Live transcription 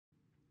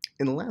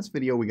In the last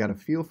video, we got a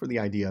feel for the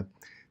idea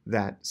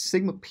that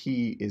sigma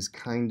p is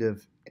kind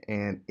of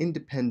an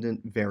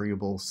independent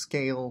variable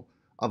scale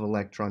of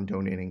electron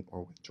donating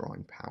or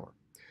withdrawing power.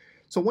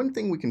 So one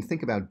thing we can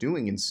think about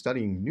doing in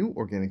studying new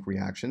organic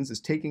reactions is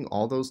taking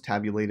all those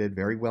tabulated,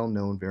 very well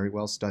known, very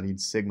well studied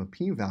sigma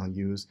p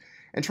values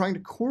and trying to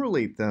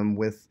correlate them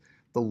with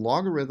the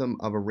logarithm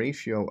of a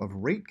ratio of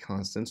rate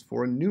constants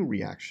for a new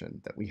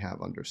reaction that we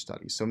have under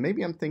study. So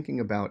maybe I'm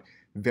thinking about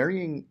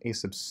varying a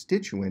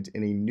substituent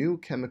in a new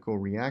chemical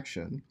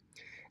reaction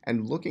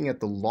and looking at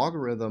the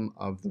logarithm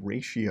of the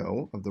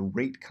ratio of the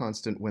rate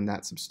constant when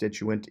that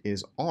substituent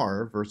is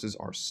R versus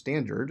our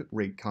standard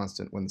rate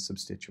constant when the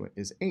substituent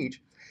is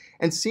H,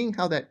 and seeing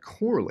how that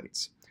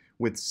correlates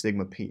with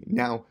sigma p.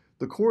 Now,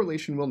 the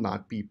correlation will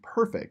not be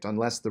perfect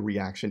unless the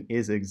reaction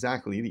is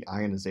exactly the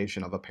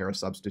ionization of a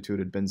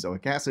para-substituted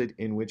benzoic acid,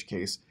 in which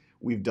case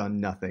we've done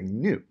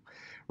nothing new.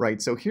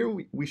 Right, so here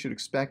we should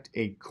expect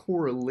a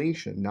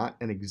correlation, not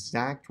an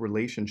exact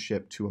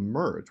relationship, to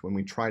emerge when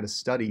we try to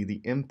study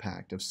the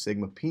impact of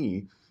sigma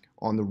p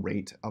on the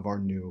rate of our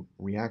new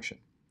reaction.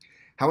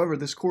 However,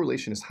 this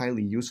correlation is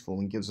highly useful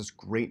and gives us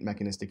great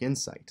mechanistic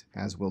insight,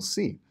 as we'll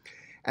see.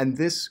 And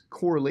this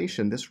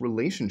correlation, this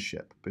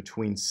relationship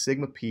between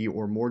sigma p,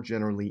 or more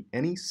generally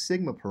any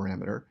sigma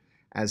parameter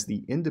as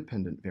the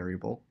independent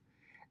variable,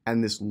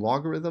 and this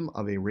logarithm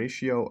of a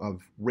ratio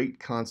of rate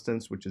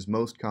constants, which is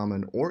most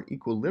common, or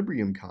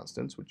equilibrium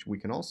constants, which we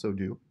can also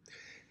do,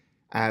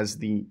 as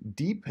the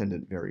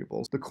dependent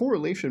variables, the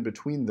correlation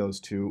between those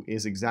two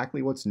is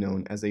exactly what's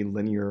known as a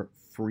linear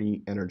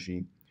free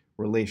energy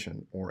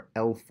relation, or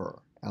LFER,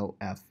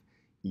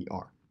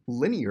 L-F-E-R.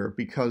 Linear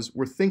because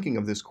we're thinking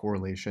of this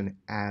correlation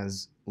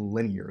as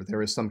linear.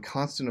 There is some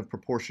constant of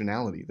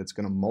proportionality that's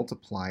going to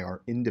multiply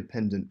our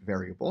independent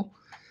variable,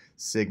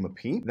 sigma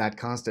p. That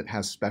constant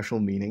has special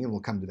meaning, and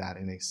we'll come to that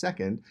in a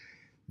second.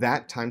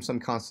 That times some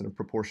constant of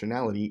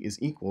proportionality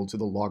is equal to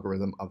the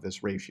logarithm of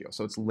this ratio.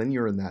 So it's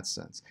linear in that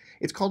sense.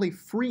 It's called a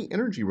free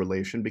energy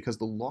relation because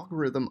the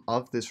logarithm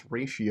of this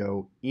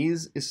ratio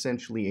is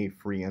essentially a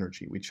free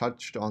energy. We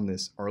touched on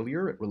this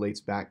earlier. It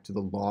relates back to the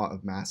law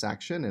of mass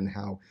action and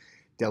how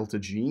delta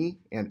G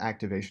and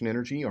activation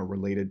energy are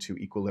related to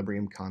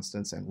equilibrium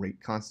constants and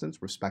rate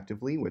constants,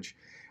 respectively, which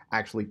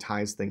actually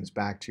ties things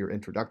back to your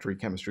introductory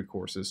chemistry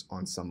courses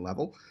on some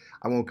level.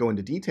 I won't go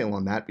into detail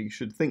on that, but you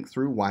should think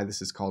through why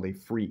this is called a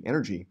free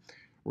energy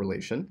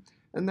relation.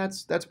 And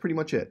that's pretty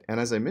much it. And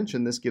as I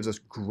mentioned, this gives us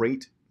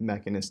great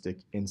mechanistic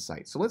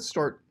insight. So let's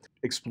start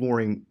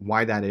exploring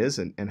why that is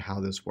and how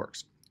this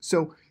works.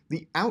 So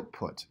the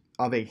output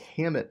of a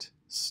Hammett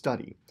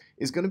study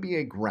is going to be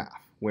a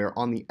graph where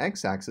on the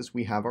x-axis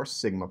we have our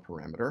sigma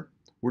parameter.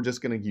 We're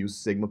just going to use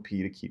sigma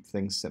p to keep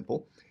things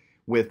simple,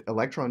 with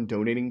electron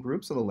donating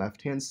groups on the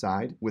left-hand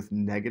side with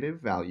negative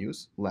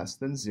values less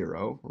than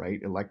 0,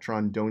 right?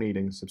 Electron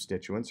donating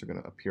substituents are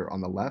going to appear on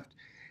the left,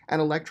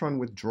 and electron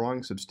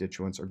withdrawing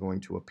substituents are going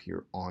to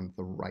appear on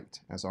the right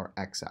as our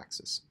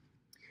x-axis.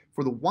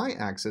 For the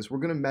y-axis, we're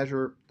going to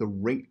measure the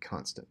rate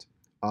constant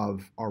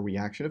of our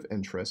reaction of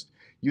interest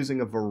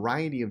using a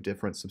variety of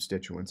different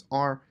substituents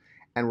R,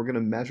 and we're going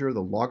to measure the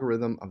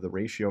logarithm of the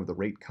ratio of the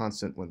rate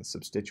constant when the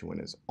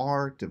substituent is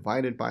R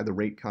divided by the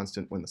rate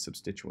constant when the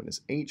substituent is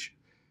H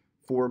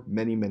for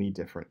many, many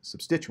different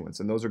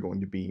substituents, and those are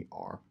going to be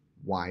our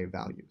Y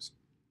values.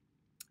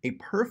 A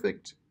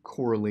perfect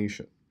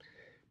correlation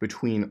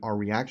between our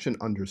reaction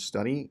under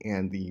study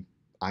and the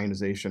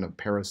ionization of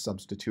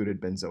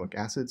para-substituted benzoic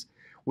acids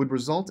would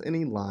result in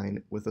a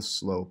line with a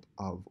slope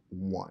of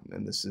 1,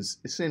 and this is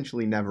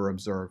essentially never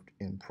observed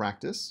in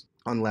practice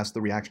unless the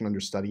reaction under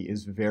study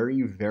is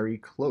very, very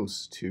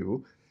close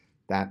to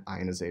that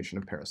ionization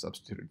of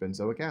para-substituted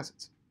benzoic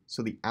acids.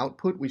 So the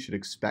output we should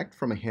expect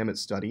from a Hammett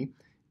study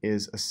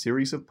is a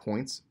series of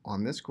points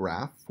on this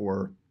graph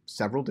for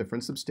several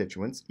different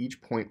substituents.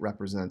 Each point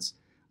represents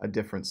a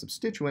different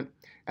substituent,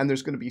 and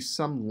there's going to be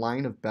some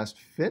line of best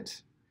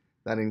fit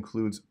that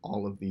includes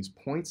all of these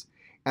points,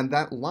 and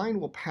that line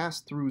will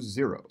pass through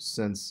 0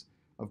 since,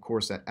 of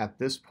course, at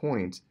this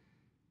point,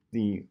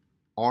 the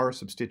R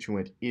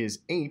substituent is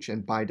H,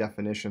 and by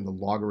definition, the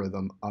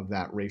logarithm of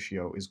that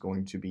ratio is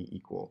going to be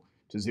equal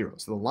to 0.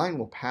 So the line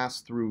will pass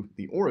through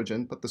the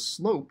origin, but the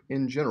slope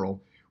in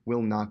general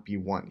will not be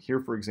 1. Here,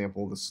 for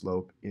example, the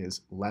slope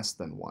is less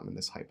than 1 in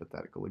this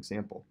hypothetical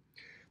example.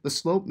 The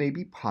slope may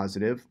be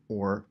positive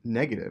or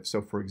negative.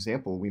 So for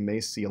example, we may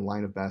see a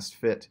line of best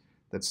fit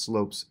that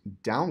slopes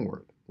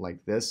downward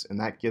like this, and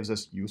that gives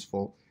us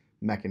useful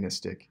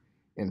mechanistic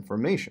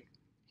information.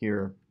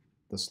 Here,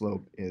 the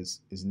slope is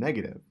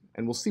negative.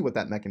 And we'll see what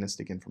that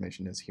mechanistic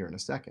information is here in a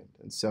second.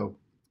 And so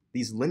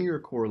these linear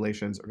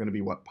correlations are going to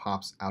be what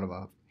pops out of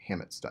a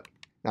Hammett study.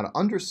 Now, to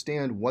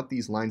understand what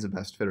these lines of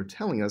best fit are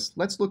telling us,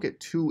 let's look at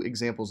two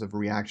examples of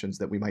reactions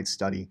that we might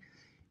study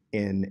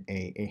in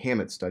a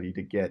Hammett study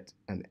to get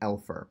an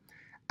LFER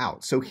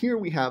out. So here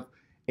we have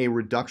a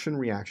reduction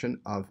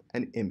reaction of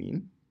an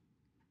imine.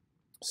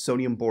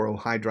 Sodium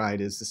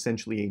borohydride is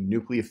essentially a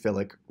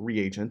nucleophilic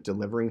reagent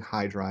delivering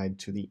hydride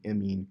to the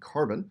imine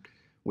carbon,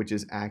 which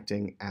is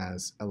acting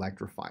as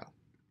electrophile.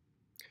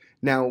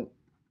 Now,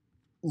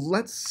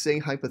 let's say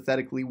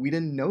hypothetically we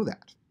didn't know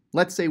that.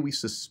 Let's say we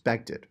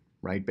suspected,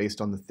 right,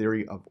 based on the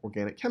theory of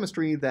organic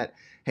chemistry that,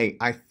 hey,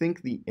 I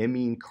think the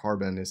imine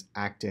carbon is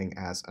acting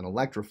as an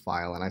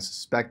electrophile, and I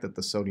suspect that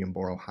the sodium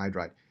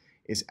borohydride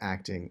is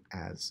acting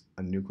as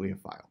a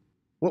nucleophile.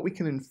 What we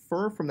can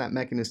infer from that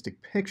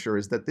mechanistic picture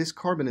is that this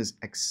carbon is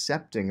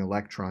accepting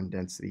electron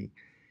density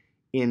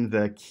in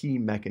the key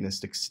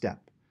mechanistic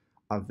step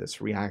of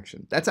this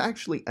reaction. That's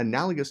actually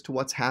analogous to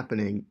what's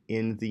happening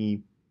in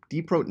the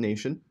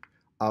deprotonation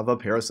of a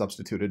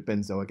parasubstituted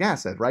benzoic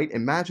acid, right?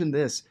 Imagine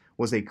this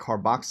was a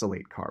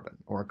carboxylate carbon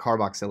or a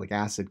carboxylic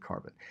acid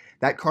carbon.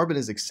 That carbon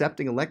is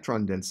accepting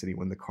electron density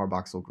when the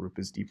carboxyl group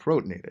is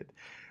deprotonated.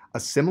 A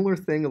similar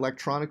thing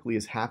electronically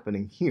is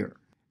happening here.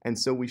 And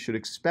so we should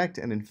expect,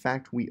 and in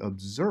fact we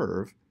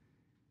observe,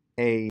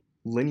 a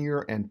linear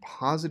and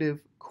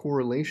positive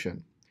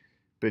correlation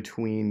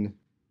between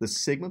the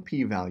sigma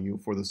p-value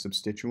for the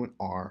substituent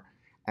R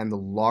and the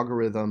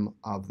logarithm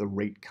of the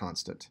rate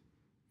constant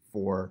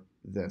for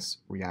this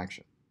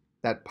reaction.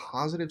 That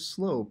positive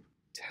slope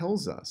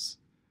tells us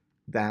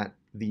that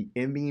the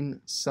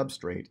imine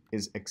substrate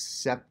is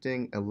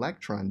accepting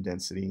electron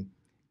density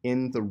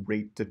in the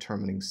rate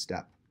determining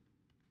step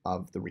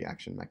of the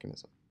reaction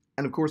mechanism.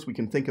 And of course, we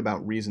can think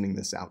about reasoning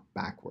this out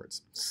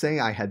backwards. Say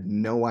I had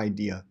no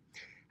idea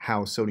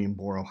how sodium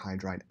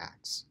borohydride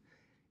acts.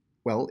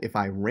 Well, if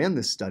I ran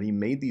this study,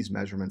 made these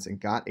measurements, and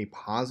got a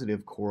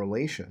positive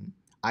correlation,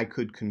 I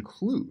could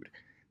conclude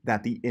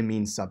that the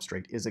imine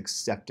substrate is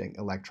accepting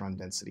electron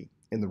density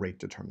in the rate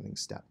determining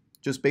step,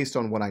 just based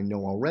on what I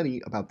know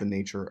already about the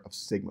nature of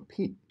sigma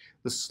p.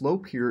 The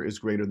slope here is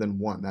greater than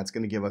 1. That's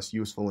going to give us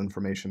useful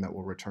information that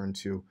we'll return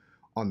to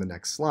on the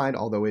next slide,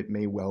 although it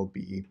may well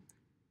be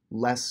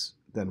less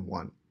than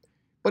 1.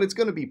 But it's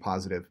going to be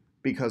positive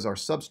because our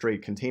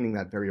substrate containing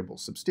that variable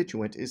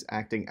substituent is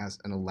acting as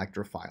an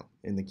electrophile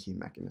in the key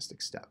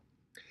mechanistic step.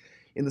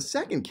 In the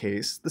second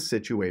case, the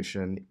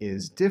situation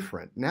is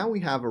different. Now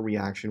we have a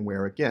reaction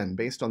where, again,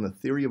 based on the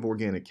theory of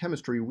organic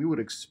chemistry, we would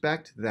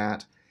expect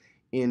that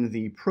in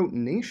the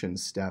protonation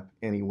step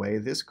anyway,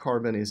 this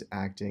carbon is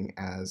acting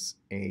as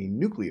a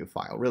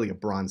nucleophile, really a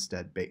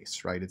Bronsted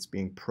base, right? It's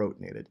being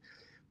protonated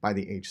by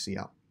the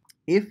HCl.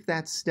 If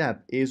that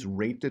step is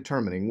rate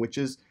determining, which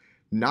is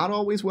not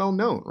always well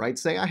known, right?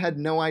 Say I had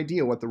no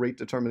idea what the rate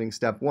determining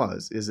step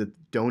was. Is it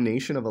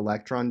donation of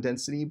electron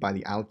density by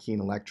the alkene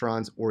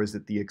electrons, or is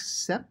it the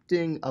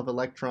accepting of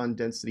electron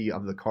density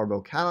of the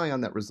carbocation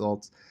that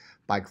results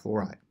by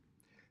chloride?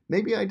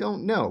 Maybe I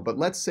don't know, but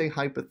let's say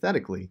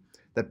hypothetically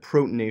that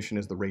protonation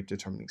is the rate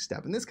determining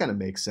step. And this kind of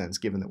makes sense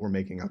given that we're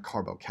making a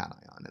carbocation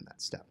in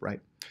that step,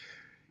 right?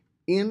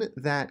 In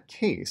that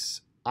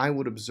case, I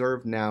would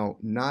observe now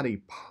not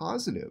a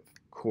positive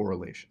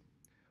correlation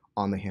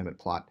on the Hammett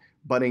plot,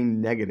 but a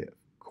negative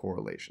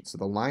correlation. So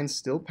the line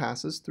still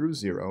passes through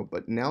 0,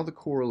 but now the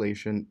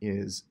correlation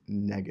is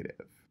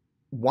negative.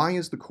 Why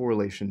is the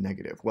correlation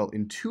negative? Well,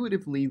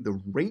 intuitively,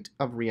 the rate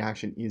of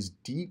reaction is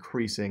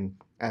decreasing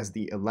as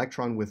the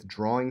electron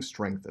withdrawing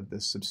strength of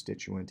this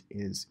substituent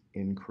is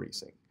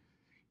increasing.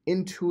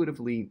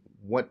 Intuitively,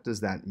 what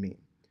does that mean?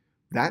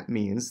 That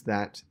means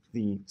that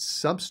the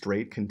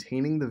substrate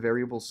containing the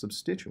variable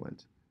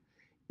substituent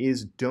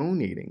is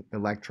donating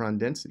electron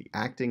density,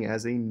 acting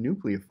as a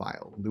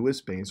nucleophile, Lewis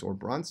base or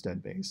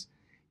Bronsted base,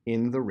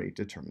 in the rate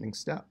determining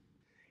step.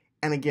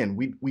 And again,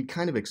 we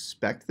kind of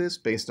expect this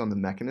based on the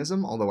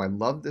mechanism, although I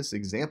love this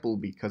example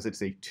because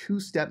it's a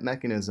two-step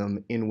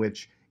mechanism in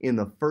which in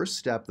the first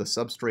step the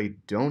substrate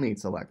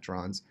donates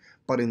electrons,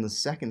 but in the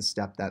second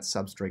step that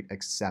substrate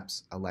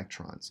accepts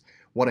electrons.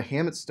 What a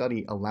Hammett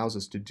study allows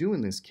us to do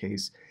in this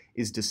case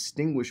is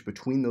distinguish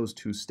between those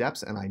two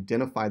steps and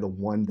identify the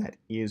one that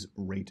is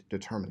rate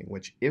determining,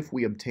 which, if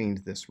we obtained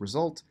this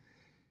result,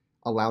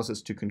 allows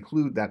us to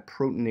conclude that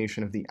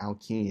protonation of the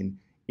alkene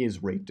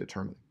is rate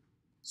determining.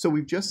 So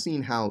we've just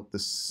seen how the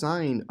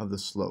sign of the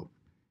slope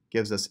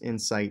gives us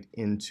insight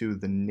into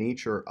the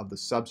nature of the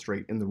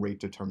substrate in the rate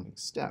determining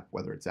step,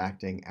 whether it's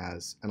acting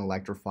as an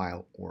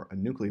electrophile or a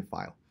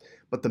nucleophile.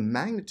 But the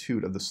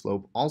magnitude of the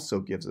slope also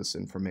gives us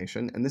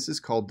information, and this is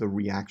called the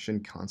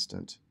reaction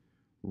constant,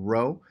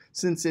 rho,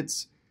 since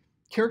it's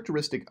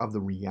characteristic of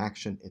the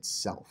reaction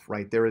itself,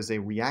 right? There is a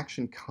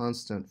reaction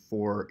constant,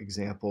 for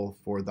example,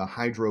 for the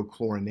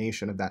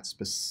hydrochlorination of that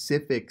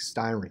specific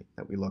styrene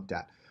that we looked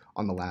at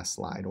on the last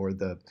slide, or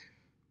the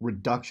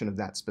reduction of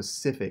that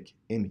specific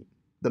imine.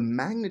 The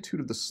magnitude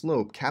of the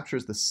slope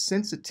captures the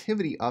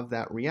sensitivity of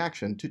that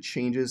reaction to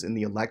changes in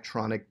the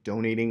electronic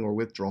donating or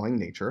withdrawing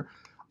nature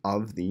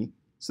of the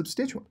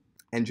substituent.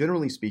 And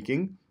generally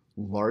speaking,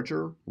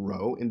 larger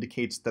rho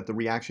indicates that the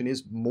reaction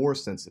is more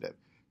sensitive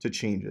to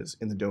changes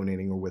in the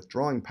donating or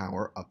withdrawing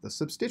power of the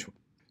substituent.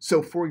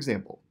 So for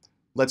example,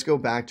 let's go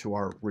back to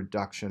our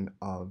reduction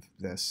of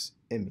this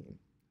imine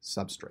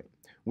substrate.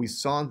 We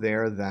saw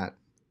there that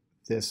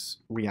this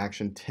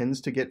reaction tends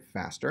to get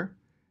faster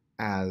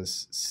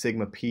as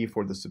sigma p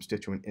for the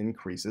substituent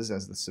increases,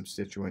 as the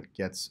substituent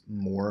gets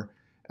more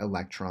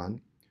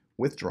electron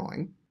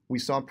withdrawing. We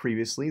saw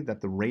previously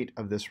that the rate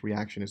of this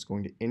reaction is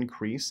going to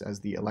increase as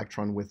the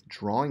electron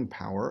withdrawing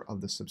power of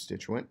the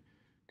substituent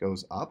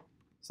goes up,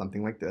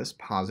 something like this,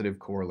 positive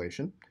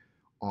correlation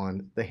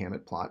on the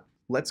Hammett plot.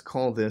 Let's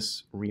call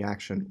this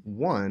reaction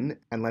 1,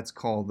 and let's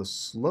call the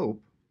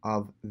slope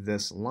of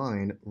this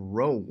line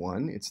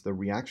ρ1. It's the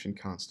reaction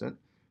constant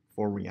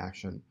for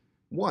reaction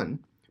 1.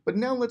 But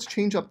now let's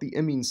change up the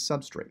imine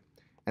substrate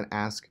and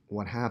ask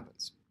what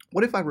happens.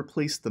 What if I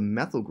replace the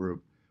methyl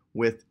group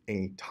with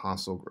a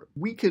tosyl group?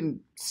 We can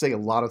say a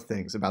lot of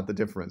things about the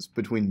difference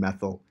between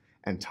methyl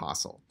and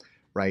tosyl,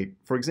 right?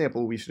 For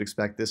example, we should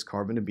expect this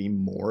carbon to be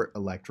more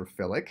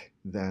electrophilic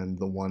than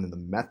the one in the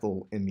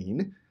methyl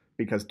imine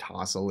because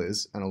tosyl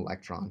is an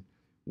electron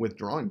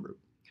withdrawing group.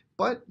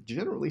 But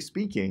generally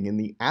speaking, in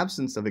the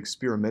absence of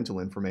experimental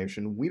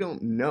information, we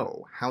don't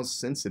know how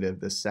sensitive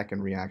this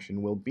second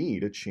reaction will be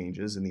to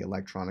changes in the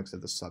electronics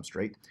of the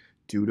substrate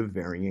due to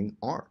varying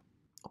R.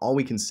 All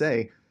we can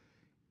say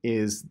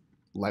is,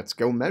 let's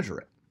go measure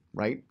it,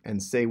 right?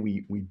 And say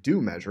we do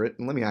measure it,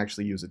 and let me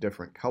actually use a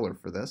different color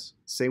for this.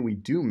 Say we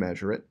do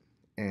measure it,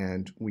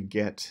 and we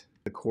get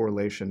the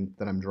correlation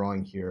that I'm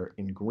drawing here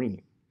in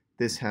green.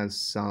 This has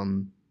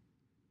some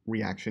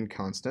reaction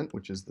constant,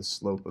 which is the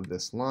slope of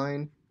this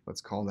line.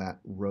 Let's call that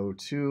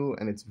ρ2,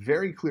 and it's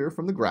very clear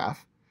from the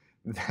graph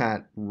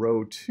that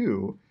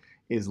ρ2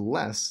 is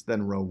less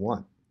than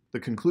ρ1. The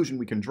conclusion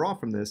we can draw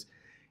from this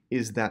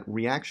is that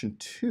reaction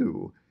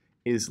 2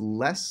 is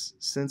less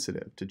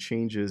sensitive to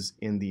changes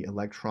in the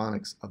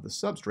electronics of the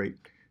substrate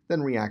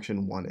than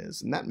reaction 1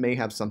 is. And that may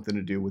have something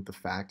to do with the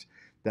fact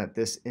that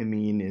this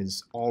imine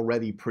is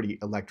already pretty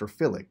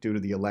electrophilic due to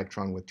the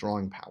electron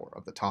withdrawing power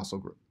of the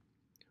tosyl group.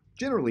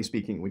 Generally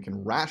speaking, we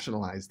can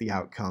rationalize the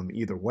outcome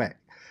either way.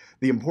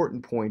 The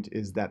important point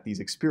is that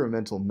these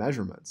experimental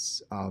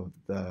measurements of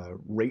the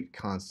rate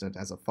constant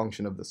as a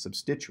function of the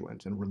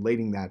substituent and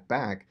relating that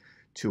back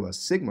to a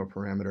sigma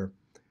parameter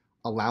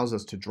allows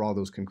us to draw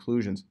those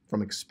conclusions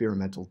from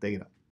experimental data.